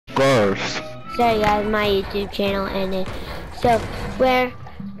course. Sorry guys, my YouTube channel ended. So we're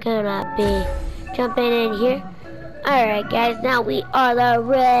gonna be jumping in here. Alright guys, now we are the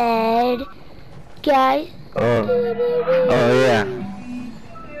red guys. Oh yeah.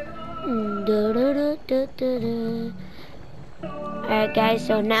 Alright guys,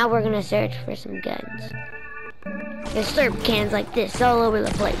 so now we're gonna search for some guns. There's slurp cans like this all over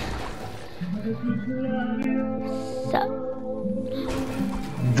the place. So.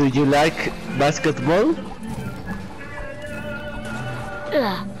 Do you like basketball?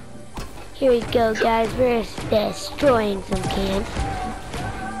 Here we go guys, we're destroying some cans.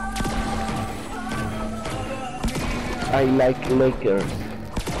 I like Lakers.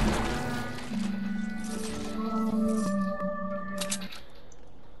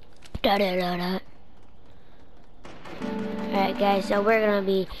 Alright guys, so we're gonna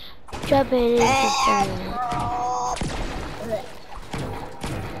be jumping into some.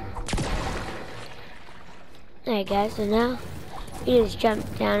 Alright guys, so now we just jump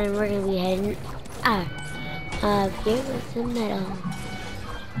down and we're gonna be heading out of here with some metal.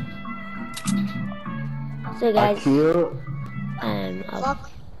 So guys,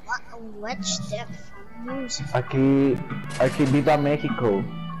 what's that music? Aquí viva México.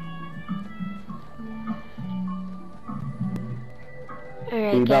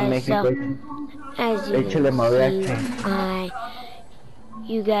 Alright guys, so as you can see,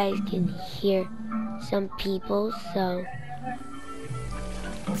 you guys can hear some people, so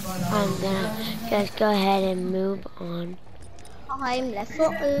I'm gonna just go ahead and move on. I'm left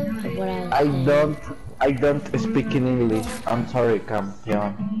footed. I don't speak in English. I'm sorry,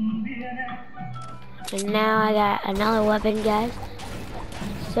 campeón. And now I got another weapon, guys.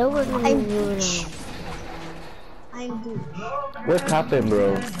 So we're gonna be moving on. I'm good. What happened,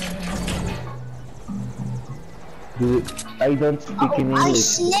 bro? I don't speak in English. I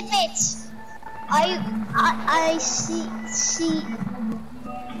snip it. I see.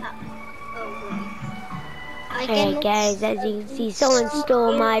 Alright guys, as you can see, someone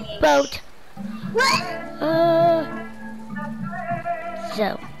stole my boat. What?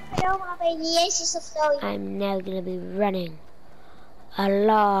 So, I'm now gonna be running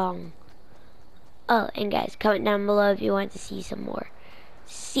along. Oh, and guys, comment down below if you want to see some more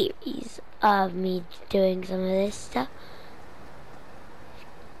series of me doing some of this stuff.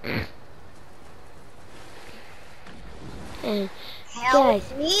 And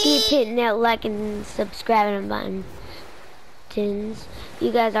guys, keep hitting that like and subscribing buttons.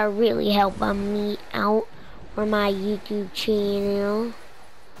 You guys are really helping me out for my YouTube channel.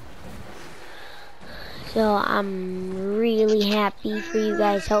 So I'm really happy for you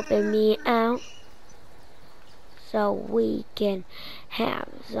guys helping me out. So we can have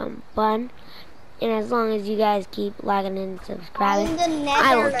some fun. And as long as you guys keep liking and subscribing,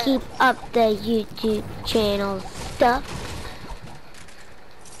 I will keep up the YouTube channel stuff.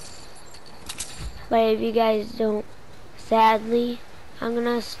 But if you guys don't, sadly, I'm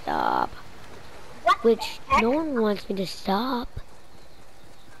gonna stop. Which no one wants me to stop.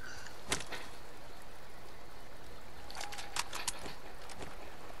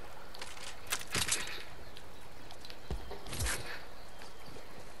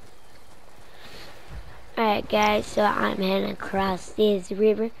 Alright guys, so I'm heading across this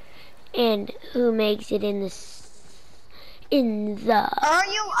river, and who makes it in the Are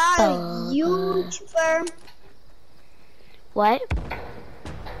you a YouTuber? What?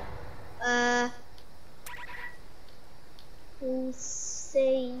 Who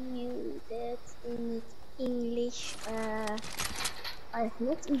say you that in English? I have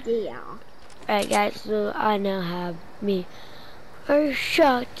no idea. Alright guys, so I now have me a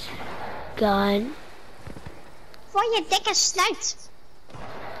shotgun. Voor je dikke snuit.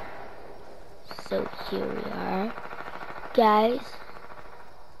 So here we are, guys.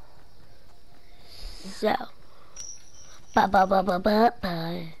 So,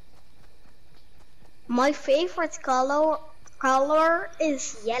 my favorite color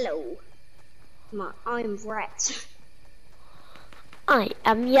is yellow. I'm red. I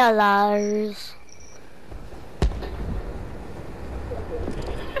am yellows.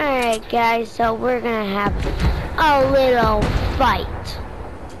 Alright guys, so we're gonna have a little fight.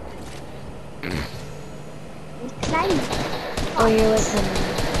 Oh, you're with some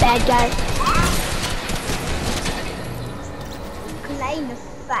bad guys? Kleine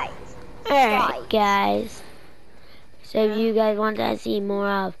fight. Alright guys. So if you guys want to see more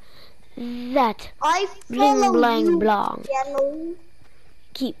of that bling blang blong,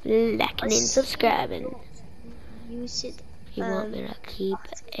 keep liking and subscribing. Use it. You want me to keep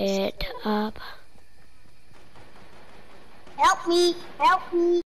it up? Help me! Help me!